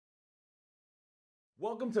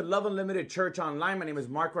Welcome to Love Unlimited Church Online. My name is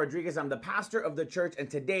Mark Rodriguez. I'm the pastor of the church, and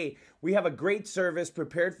today we have a great service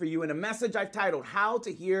prepared for you and a message I've titled, How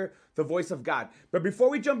to Hear the Voice of God. But before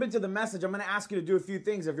we jump into the message, I'm going to ask you to do a few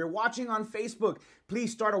things. If you're watching on Facebook,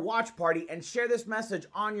 please start a watch party and share this message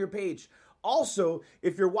on your page. Also,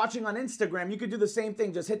 if you're watching on Instagram, you could do the same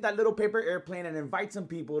thing. Just hit that little paper airplane and invite some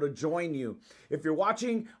people to join you. If you're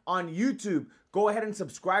watching on YouTube, go ahead and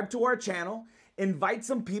subscribe to our channel. Invite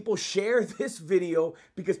some people, share this video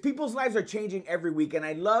because people's lives are changing every week. And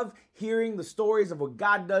I love hearing the stories of what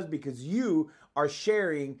God does because you are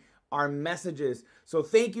sharing our messages. So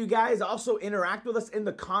thank you guys. Also interact with us in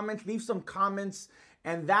the comments, leave some comments.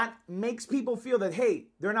 And that makes people feel that, hey,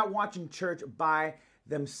 they're not watching church by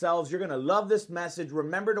themselves. You're going to love this message.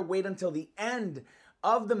 Remember to wait until the end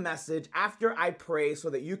of the message after I pray so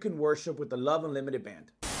that you can worship with the Love Unlimited band.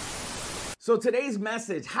 So today's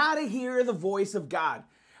message, how to hear the voice of God.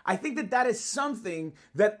 I think that is something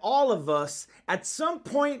that all of us at some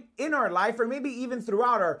point in our life, or maybe even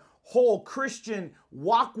throughout our whole Christian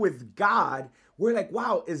walk with God, we're like,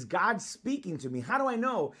 wow, is God speaking to me? How do I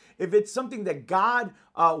know if it's something that God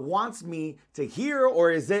wants me to hear, or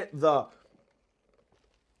is it the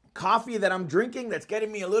coffee that I'm drinking that's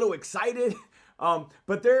getting me a little excited?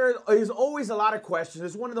 But there is always a lot of questions.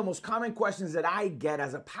 It's one of the most common questions that I get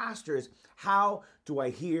as a pastor is, how do I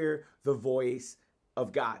hear the voice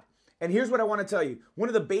of God? And here's what I want to tell you. One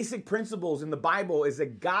of the basic principles in the Bible is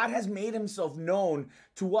that God has made himself known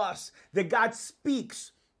to us, that God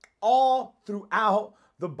speaks all throughout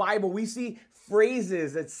the Bible. We see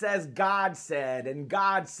phrases that says God said,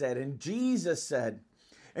 and Jesus said,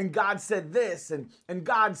 and God said this, and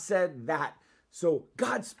God said that. So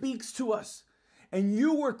God speaks to us. And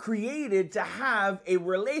you were created to have a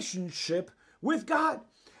relationship with God.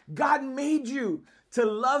 God made you to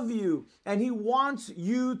love you, and he wants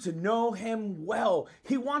you to know him well.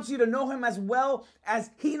 He wants you to know him as well as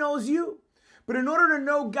he knows you. But in order to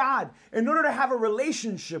know God, in order to have a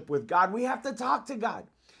relationship with God, we have to talk to God.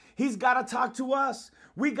 He's got to talk to us.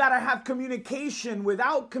 We got to have communication.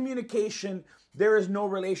 Without communication, there is no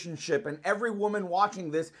relationship. And every woman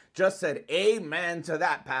watching this just said, amen to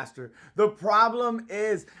that, Pastor. The problem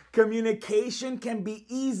is communication can be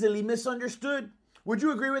easily misunderstood. Would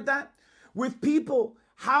you agree with that? With people,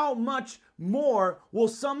 how much more will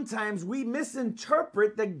sometimes we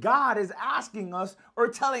misinterpret that God is asking us or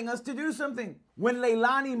telling us to do something? When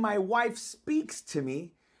Leilani, my wife, speaks to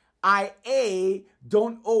me, I, A,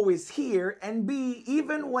 don't always hear, and B,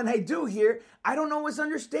 even when I do hear, I don't always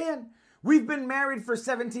understand. We've been married for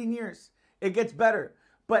 17 years. It gets better,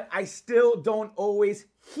 but I still don't always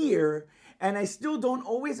hear, and I still don't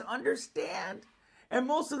always understand. And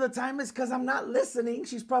most of the time it's because I'm not listening.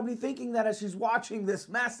 She's probably thinking that as she's watching this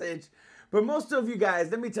message. But most of you guys,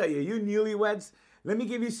 let me tell you, you newlyweds, let me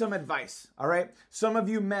give you some advice, all right? Some of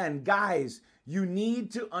you men, guys, you need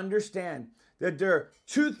to understand that there are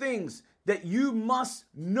two things that you must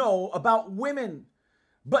know about women,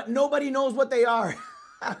 but nobody knows what they are.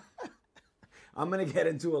 I'm going to get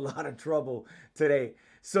into a lot of trouble today.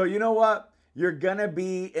 So you know what? You're going to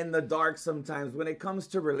be in the dark sometimes when it comes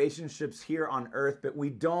to relationships here on earth, but we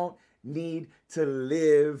don't need to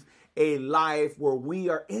live a life where we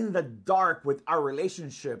are in the dark with our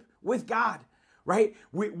relationship with God, right?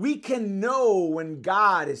 We can know when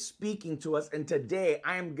God is speaking to us, and today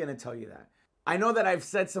I am going to tell you that. I know that I've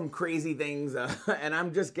said some crazy things and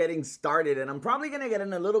I'm just getting started, and I'm probably going to get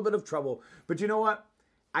in a little bit of trouble, but you know what?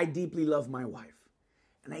 I deeply love my wife.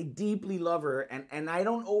 And I deeply love her, and I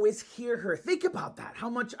don't always hear her. Think about that, how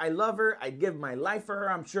much I love her. I give my life for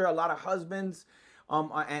her. I'm sure a lot of husbands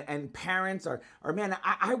and parents are man,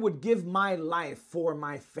 I would give my life for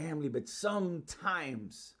my family, but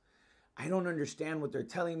sometimes I don't understand what they're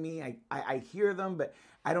telling me. I hear them, but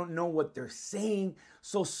I don't know what they're saying.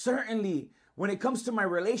 So certainly, when it comes to my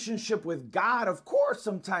relationship with God, of course,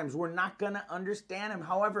 sometimes we're not going to understand him.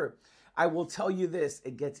 However, I will tell you this,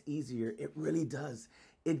 it gets easier. It really does.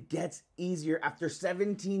 It gets easier after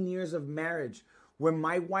 17 years of marriage. When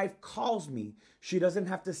my wife calls me, she doesn't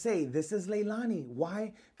have to say, this is Leilani.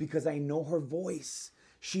 Why? Because I know her voice.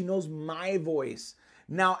 She knows my voice.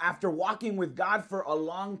 Now, after walking with God for a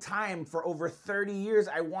long time, for over 30 years,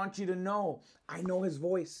 I want you to know, I know his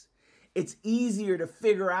voice. It's easier to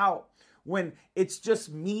figure out when it's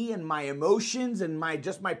just me and my emotions and my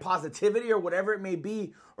positivity or whatever it may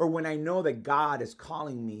be, or when I know that God is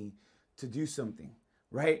calling me to do something,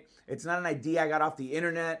 right? It's not an idea I got off the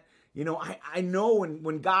internet. You know, I know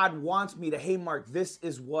when God wants me to, hey, Mark, this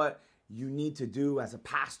is what you need to do as a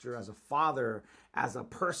pastor, as a father, as a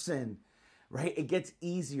person, right? It gets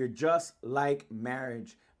easier, just like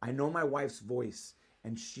marriage. I know my wife's voice.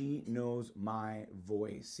 and she knows my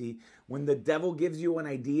voice. See, when the devil gives you an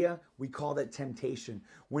idea, we call that temptation.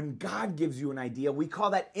 When God gives you an idea, we call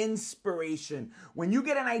that inspiration. When you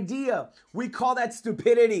get an idea, we call that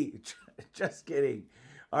stupidity. Just kidding.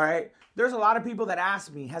 All right. There's a lot of people that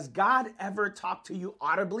ask me, has God ever talked to you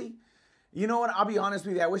audibly? You know what? I'll be honest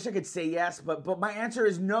with you. I wish I could say yes, but my answer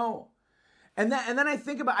is no. And then I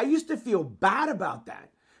think about, I used to feel bad about that.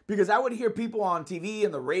 Because I would hear people on TV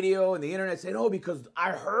and the radio and the internet saying, oh, because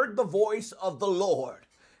I heard the voice of the Lord.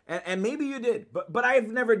 And maybe you did, but I've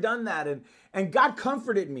never done that. And God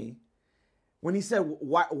comforted me when he said,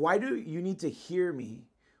 why do you need to hear me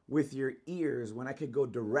with your ears when I could go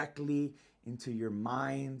directly into your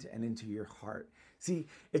mind and into your heart? See,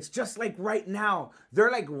 it's just like right now,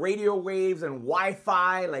 they're like radio waves and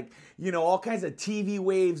Wi-Fi, like, all kinds of TV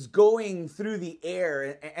waves going through the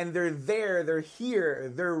air, and they're there, they're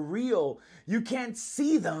here, they're real. You can't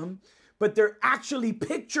see them, but they're actually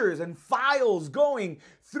pictures and files going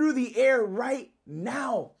through the air right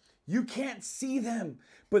now. You can't see them,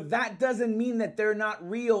 but that doesn't mean that they're not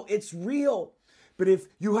real. It's real. But if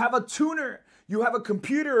you have a tuner, you have a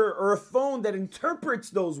computer or a phone that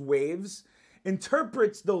interprets those waves,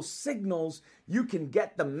 interprets those signals, you can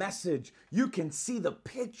get the message. You can see the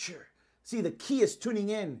picture. See, the key is tuning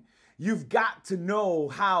in. You've got to know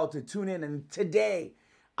how to tune in. And today,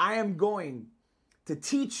 I am going to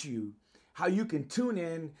teach you how you can tune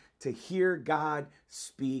in to hear God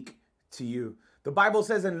speak to you. The Bible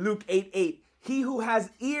says in Luke 8:8, he who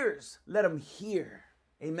has ears, let him hear.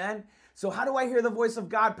 Amen. So how do I hear the voice of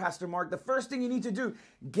God, Pastor Mark? The first thing you need to do,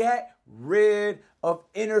 get rid of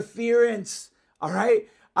interference. All right.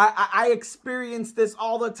 I experience this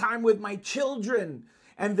all the time with my children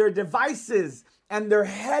and their devices and their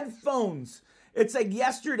headphones. It's like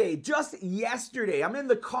just yesterday, I'm in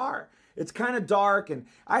the car. It's kind of dark, and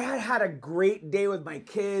I had a great day with my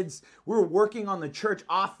kids. We were working on the church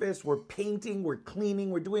office. We're painting, we're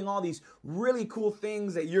cleaning, we're doing all these really cool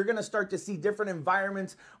things that you're going to start to see different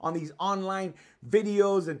environments on these online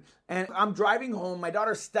videos. And I'm driving home. My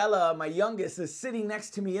daughter Stella, my youngest, is sitting next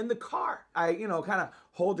to me in the car. I, kind of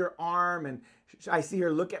hold her arm, and I see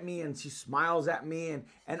her look at me, and she smiles at me,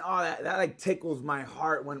 and all that like tickles my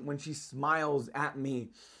heart when she smiles at me.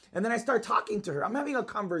 And then I start talking to her. I'm having a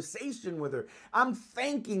conversation with her. I'm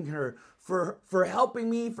thanking her for helping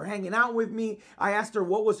me, for hanging out with me. I asked her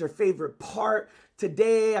what was her favorite part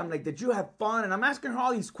today. I'm like, did you have fun? And I'm asking her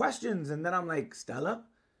all these questions. And then I'm like, Stella?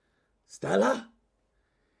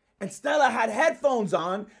 And Stella had headphones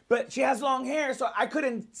on, but she has long hair, so I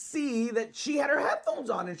couldn't see that she had her headphones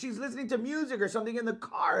on. And she's listening to music or something in the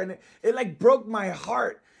car. And it like broke my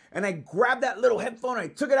heart. And I grabbed that little headphone, I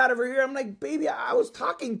took it out of her ear. I'm like, baby, I was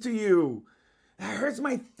talking to you. That hurts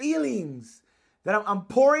my feelings. That I'm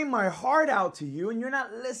pouring my heart out to you and you're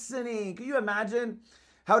not listening. Can you imagine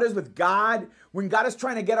how it is with God? When God is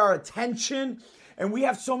trying to get our attention and we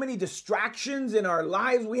have so many distractions in our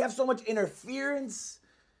lives, we have so much interference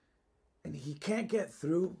and he can't get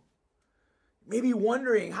through. Maybe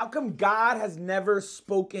wondering, how come God has never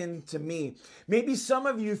spoken to me? Maybe some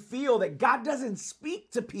of you feel that God doesn't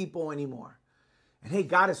speak to people anymore. And hey,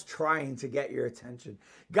 God is trying to get your attention.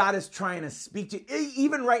 God is trying to speak to you.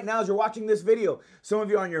 Even right now, as you're watching this video, some of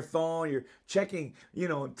you are on your phone, you're checking,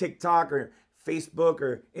 TikTok or Facebook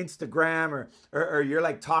or Instagram, or you're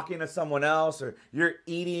like talking to someone else, or you're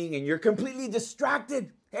eating and you're completely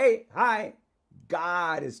distracted. Hey, hi.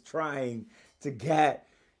 God is trying to get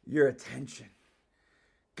your attention.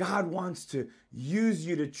 God wants to use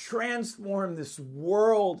you to transform this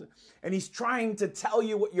world. And he's trying to tell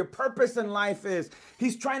you what your purpose in life is.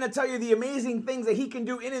 He's trying to tell you the amazing things that he can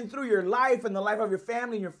do in and through your life and the life of your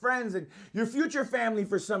family and your friends and your future family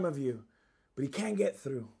for some of you. But he can't get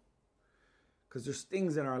through because there's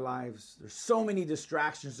things in our lives. There's so many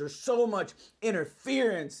distractions. There's so much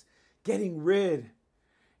interference getting rid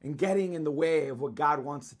and getting in the way of what God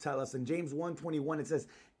wants to tell us. In James 1:21, it says,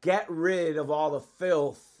 get rid of all the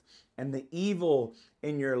filth and the evil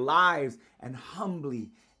in your lives and humbly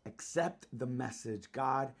accept the message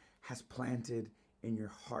God has planted in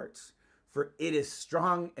your hearts, for it is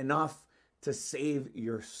strong enough to save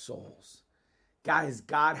your souls. Guys,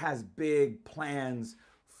 God has big plans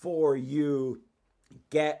for you.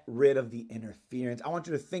 Get rid of the interference. I want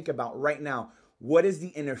you to think about right now, what is the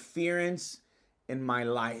interference in my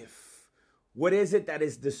life? What is it that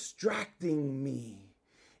is distracting me?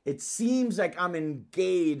 It seems like I'm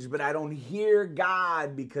engaged, but I don't hear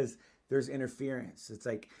God because there's interference. It's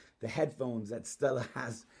like the headphones that Stella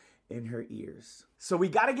has in her ears. So we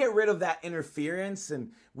got to get rid of that interference,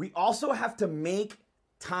 and we also have to make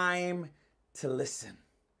time to listen,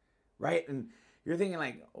 right? And You're thinking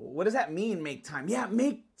like, what does that mean, make time? Yeah,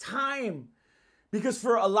 make time. Because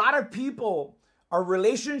for a lot of people, our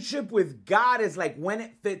relationship with God is like when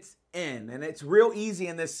it fits in. And it's real easy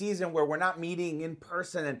in this season where we're not meeting in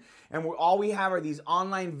person and all we have are these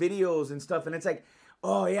online videos and stuff. And it's like,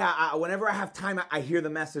 oh yeah, whenever I have time, I hear the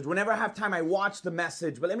message. Whenever I have time, I watch the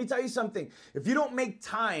message. But let me tell you something. If you don't make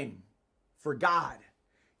time for God,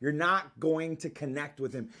 you're not going to connect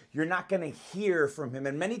with him. You're not going to hear from him.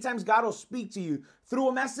 And many times God will speak to you through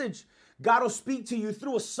a message. God will speak to you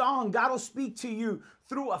through a song. God will speak to you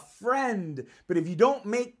through a friend. But if you don't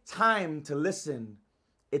make time to listen,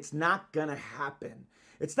 it's not going to happen.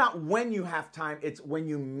 It's not when you have time. It's when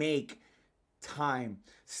you make time.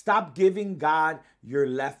 Stop giving God your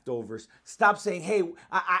leftovers. Stop saying, hey,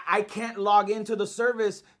 I can't log into the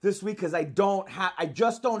service this week because I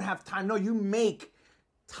just don't have time. No, you make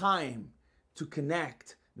time to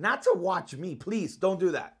connect, not to watch me. Please don't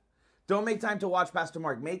do that. Don't make time to watch Pastor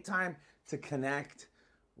Mark. Make time to connect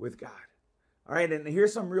with God. All right, and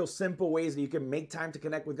here's some real simple ways that you can make time to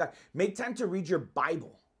connect with God. Make time to read your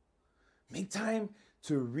Bible. Make time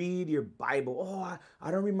to read your Bible. Oh, I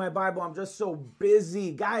don't read my Bible. I'm just so busy.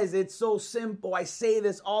 Guys, it's so simple. I say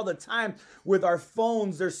this all the time with our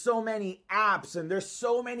phones. There's so many apps and there's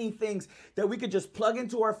so many things that we could just plug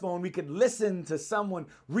into our phone. We could listen to someone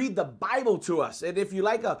read the Bible to us. And if you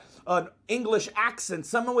like an English accent,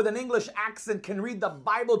 someone with an English accent can read the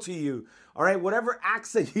Bible to you. All right, whatever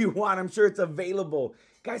accent you want, I'm sure it's available.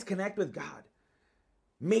 Guys, connect with God.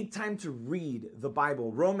 Make time to read the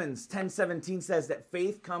Bible. Romans 10:17 says that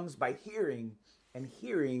faith comes by hearing and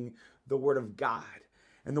hearing the word of God.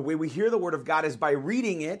 And the way we hear the word of God is by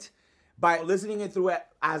reading it, by listening it through it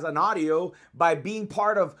as an audio, by being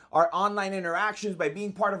part of our online interactions, by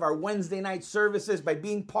being part of our Wednesday night services, by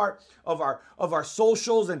being part of our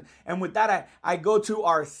socials. And with that, I go to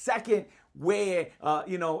our second way.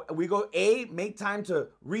 We go A, make time to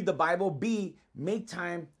read the Bible. B, make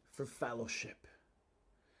time for fellowship.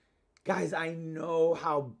 Guys, I know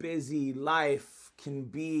how busy life can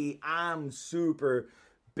be. I'm super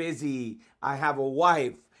busy. I have a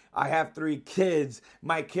wife. I have 3 kids.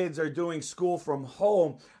 My kids are doing school from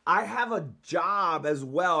home. I have a job as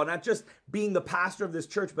well, not just being the pastor of this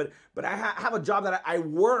church, but I have a job that I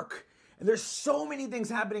work. And there's so many things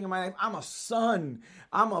happening in my life. I'm a son.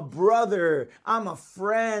 I'm a brother. I'm a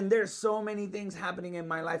friend. There's so many things happening in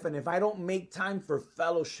my life. And if I don't make time for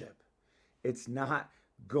fellowship, it's not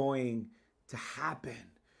going to happen.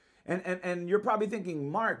 And you're probably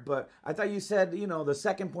thinking, Mark, but I thought you said, the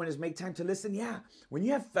second point is make time to listen. Yeah, when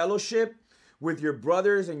you have fellowship with your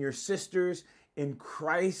brothers and your sisters in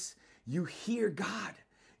Christ, you hear God.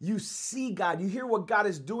 You see God. You hear what God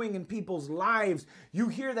is doing in people's lives. You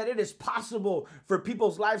hear that it is possible for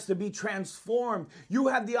people's lives to be transformed. You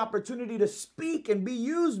have the opportunity to speak and be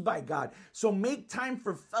used by God. So make time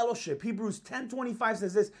for fellowship. Hebrews 10:25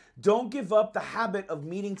 says this, don't give up the habit of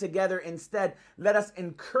meeting together. Instead, let us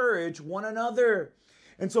encourage one another.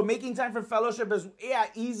 And so making time for fellowship is,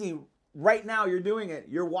 easy. Right now, you're doing it.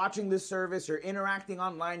 You're watching this service. You're interacting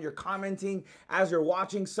online. You're commenting as you're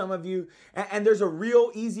watching, some of you. And there's a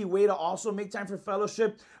real easy way to also make time for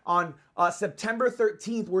fellowship. On September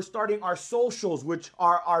 13th, we're starting our socials, which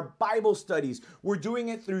are our Bible studies. We're doing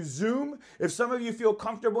it through Zoom. If some of you feel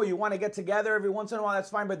comfortable, you want to get together every once in a while, that's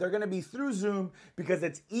fine. But they're going to be through Zoom because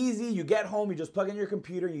it's easy. You get home, you just plug in your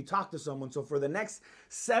computer, and you talk to someone. So for the next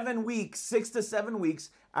 7 weeks, 6 to 7 weeks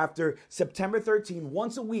after September 13th,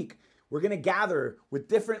 once a week, we're going to gather with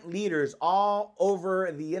different leaders all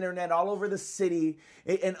over the internet, all over the city,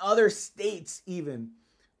 in other states even,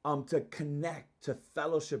 to connect, to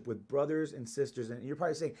fellowship with brothers and sisters. And you're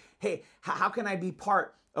probably saying, hey, how can I be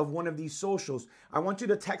part of one of these socials? I want you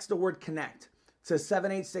to text the word connect to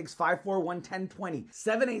 786-541-1020,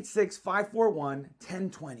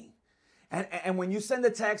 786-541-1020. And when you send the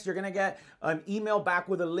text, you're going to get an email back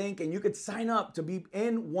with a link, and you could sign up to be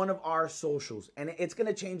in one of our socials. And it's going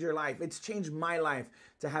to change your life. It's changed my life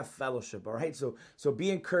to have fellowship, all right? So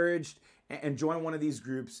be encouraged and join one of these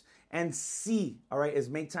groups. And C, all right, is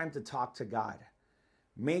make time to talk to God.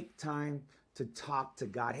 Make time to talk to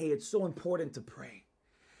God. Hey, it's so important to pray.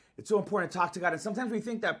 It's so important to talk to God. And sometimes we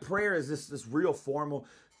think that prayer is this real formal,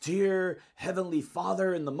 dear Heavenly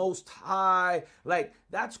Father in the Most High. Like,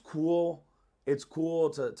 that's cool. It's cool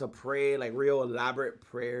to pray like real elaborate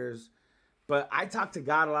prayers. But I talk to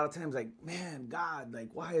God a lot of times like, man, God, like,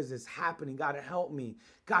 why is this happening? God, help me.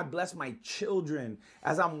 God, bless my children.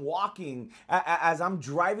 As I'm walking, as I'm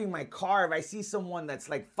driving my car, if I see someone that's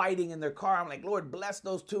like fighting in their car, I'm like, Lord, bless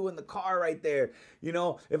those 2 in the car right there.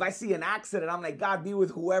 If I see an accident, I'm like, God, be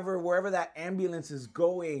with wherever that ambulance is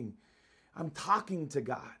going. I'm talking to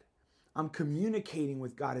God. I'm communicating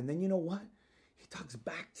with God. And then you know what? He talks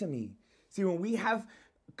back to me. See, when we have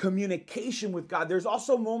communication with God, there's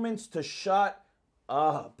also moments to shut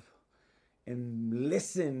up and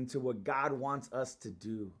listen to what God wants us to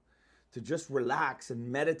do, to just relax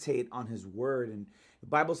and meditate on his word. And the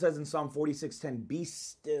Bible says in Psalm 46:10, be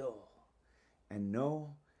still and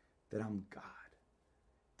know that I'm God.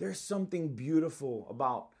 There's something beautiful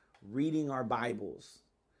about reading our Bibles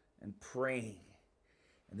and praying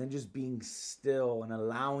and then just being still and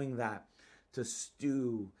allowing that to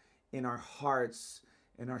stew in our hearts,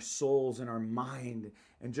 in our souls, in our mind,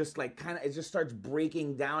 and just like kind of, it just starts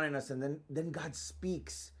breaking down in us. And then God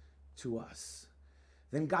speaks to us.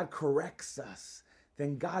 Then God corrects us.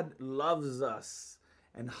 Then God loves us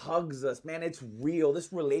and hugs us. Man, it's real.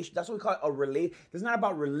 This relation, that's what we call it, a relate. It's not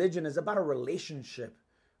about religion. It's about a relationship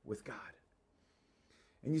with God.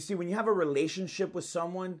 And you see, when you have a relationship with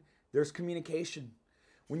someone, there's communication.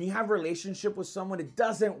 When you have a relationship with someone, it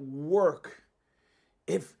doesn't work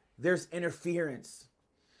if there's interference.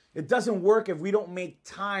 It doesn't work if we don't make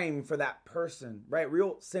time for that person, right?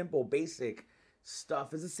 Real simple, basic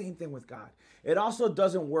stuff. It's the same thing with God. It also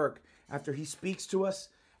doesn't work after he speaks to us,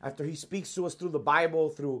 through the Bible,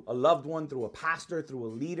 through a loved one, through a pastor, through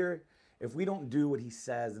a leader, if we don't do what he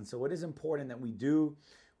says. And so it is important that we do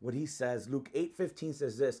what he says. Luke 8:15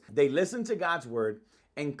 says this, they listen to God's word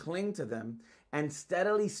and cling to them and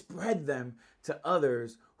steadily spread them to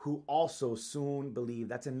others who also soon believe.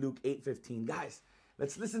 That's in Luke 8:15. Guys,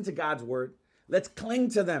 let's listen to God's word. Let's cling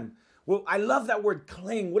to them. Well, I love that word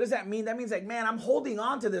cling. What does that mean? That means like, man, I'm holding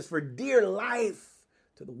on to this for dear life,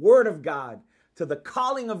 to the word of God, to the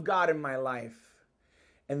calling of God in my life.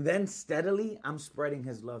 And then steadily, I'm spreading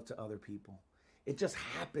his love to other people. It just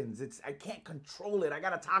happens. I can't control it. I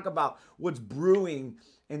got to talk about what's brewing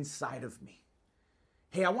inside of me.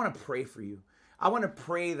 Hey, I want to pray for you. I want to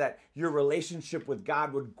pray that your relationship with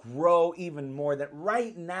God would grow even more, that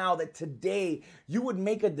right now, that today, you would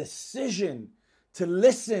make a decision to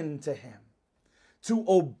listen to him, to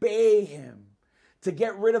obey him, to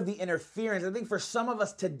get rid of the interference. I think for some of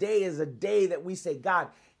us, today is a day that we say, God,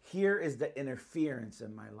 here is the interference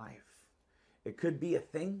in my life. It could be a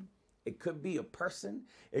thing. It could be a person.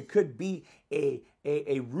 It could be a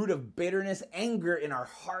root of bitterness, anger in our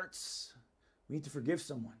hearts. We need to forgive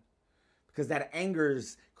someone because that anger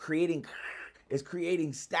is creating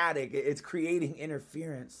static. It's creating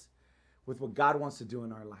interference with what God wants to do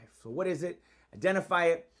in our life. So what is it? Identify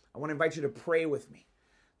it. I want to invite you to pray with me,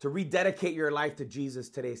 to rededicate your life to Jesus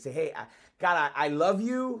today. Say, hey, God, I love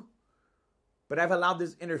you, but I've allowed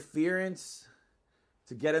this interference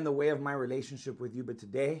to get in the way of my relationship with you. But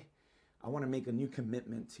today, I want to make a new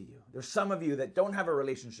commitment to you. There's some of you that don't have a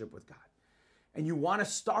relationship with God, and you want to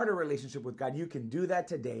start a relationship with God. You can do that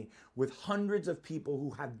today with hundreds of people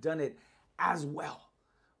who have done it as well,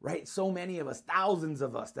 right? So many of us, thousands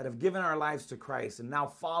of us that have given our lives to Christ and now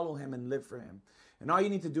follow him and live for him. And all you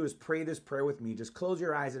need to do is pray this prayer with me. Just close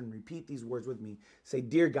your eyes and repeat these words with me. Say,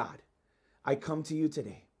 dear God, I come to you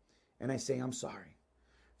today and I say, I'm sorry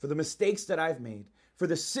for the mistakes that I've made, for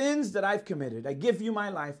the sins that I've committed. I give you my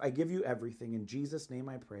life. I give you everything. In Jesus' name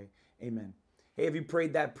I pray. Amen. Hey, if you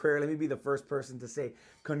prayed that prayer, let me be the first person to say,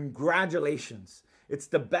 congratulations. It's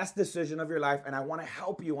the best decision of your life, and I want to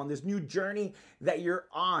help you on this new journey that you're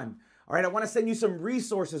on. All right, I want to send you some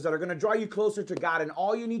resources that are going to draw you closer to God, and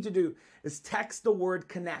all you need to do is text the word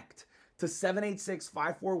CONNECT to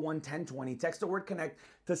 786-541-1020. Text the word CONNECT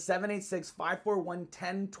to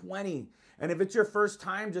 786-541-1020. And if it's your first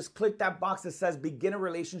time, just click that box that says begin a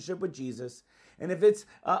relationship with Jesus. And if it's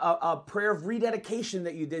a prayer of rededication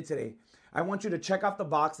that you did today, I want you to check off the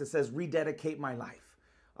box that says rededicate my life.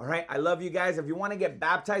 All right, I love you guys. If you want to get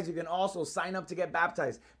baptized, you can also sign up to get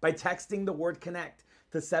baptized by texting the word CONNECT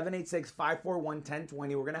to 786-541-1020.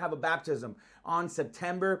 We're going to have a baptism on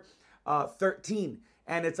September 13.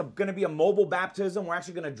 And it's going to be a mobile baptism. We're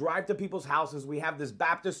actually going to drive to people's houses. We have this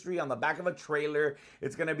baptistry on the back of a trailer.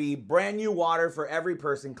 It's going to be brand new water for every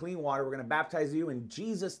person, clean water. We're going to baptize you in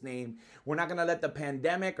Jesus' name. We're not going to let the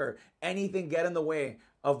pandemic or anything get in the way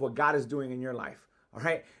of what God is doing in your life. All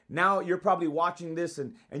right. Now you're probably watching this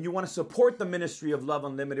and you want to support the ministry of Love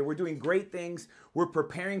Unlimited. We're doing great things. We're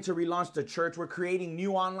preparing to relaunch the church. We're creating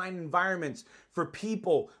new online environments for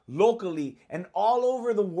people locally and all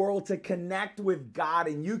over the world to connect with God.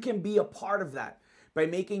 And you can be a part of that by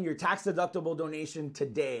making your tax-deductible donation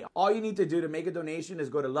today. All you need to do to make a donation is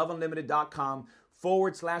go to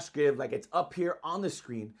loveunlimited.com/give, like it's up here on the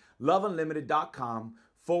screen, loveunlimited.com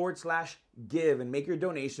give and make your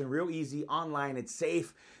donation real easy online. It's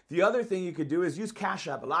safe. The other thing you could do is use Cash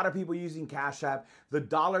App. A lot of people using Cash App, the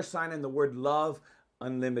 $ and the word Love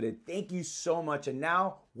Unlimited. Thank you so much. And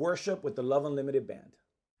now worship with the Love Unlimited band.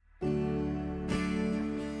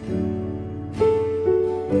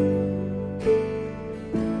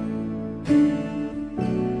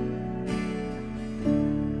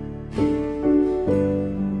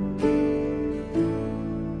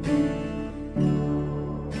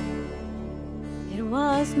 It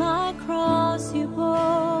was my cross you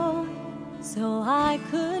bore, so I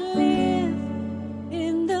could live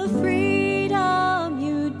in the freedom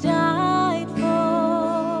you died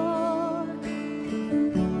for.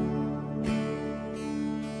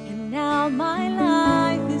 And now my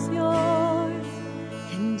life is yours,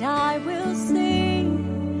 and I will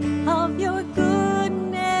sing of your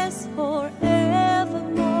goodness forevermore.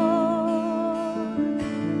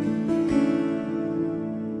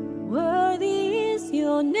 Worthy is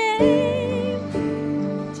your name,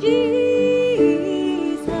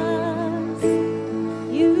 Jesus.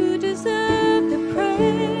 You deserve the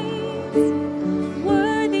praise.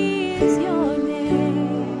 Worthy is your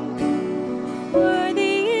name.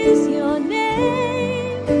 Worthy is your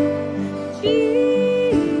name,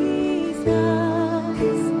 Jesus.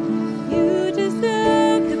 You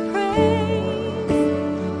deserve the praise.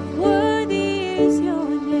 Worthy is your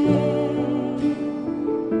name.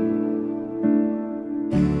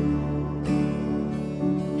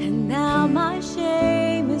 And now my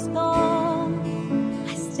shame is gone.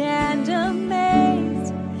 I stand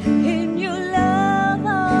amazed in your love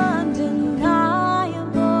undeniable.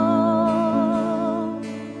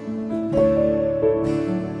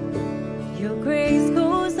 Your grace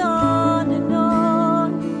goes on, and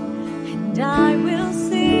I will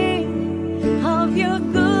sing of your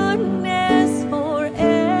goodness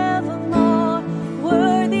forevermore.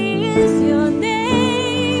 Worthy is your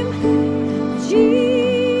name, Jesus.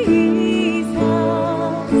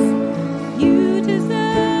 You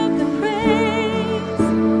deserve the praise.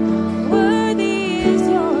 Worthy is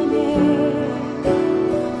your name.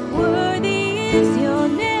 Worthy is your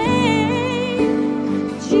name,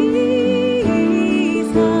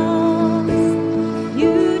 Jesus.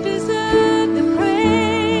 You deserve the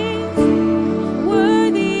praise.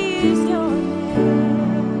 Worthy is your name.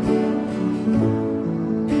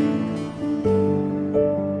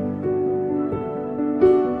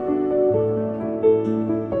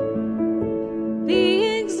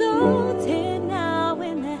 Be exalted now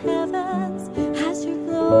in the heavens as your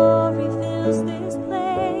glory fills this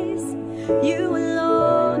place. You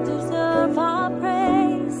alone deserve our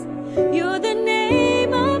praise. You're the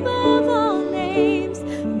name above all names.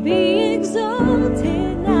 Be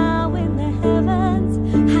exalted now in the heavens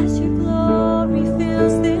as your glory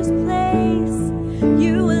fills this place.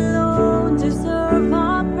 You alone deserve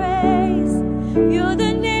our praise. You're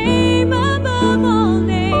the name above all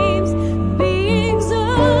names. Be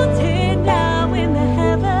exalted now in the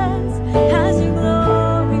heavens as your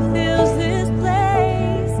glory fills this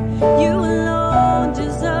place. You alone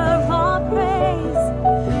deserve our praise.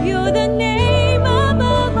 You're the name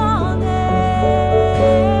above all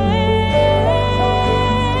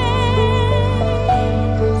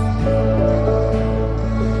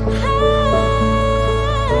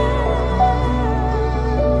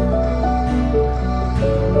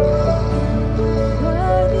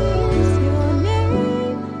Worthy is your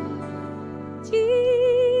name,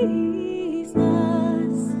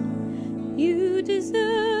 Jesus. You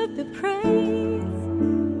deserve the praise.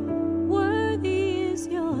 Worthy is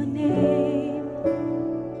your name.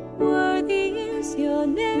 Worthy is your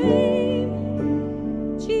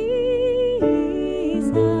name, Jesus.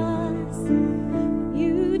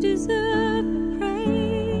 You deserve the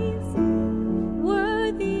praise.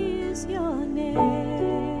 Worthy is your name.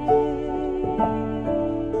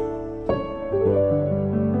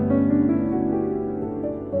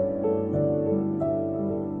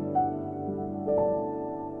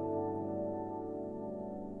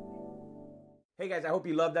 Hey guys, I hope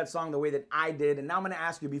you loved that song the way that I did. And now I'm going to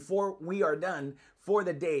ask you, before we are done for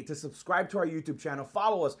the day, to subscribe to our YouTube channel.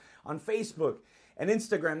 Follow us on Facebook and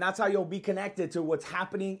Instagram. That's how you'll be connected to what's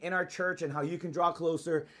happening in our church and how you can draw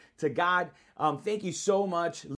closer to God. Thank you so much.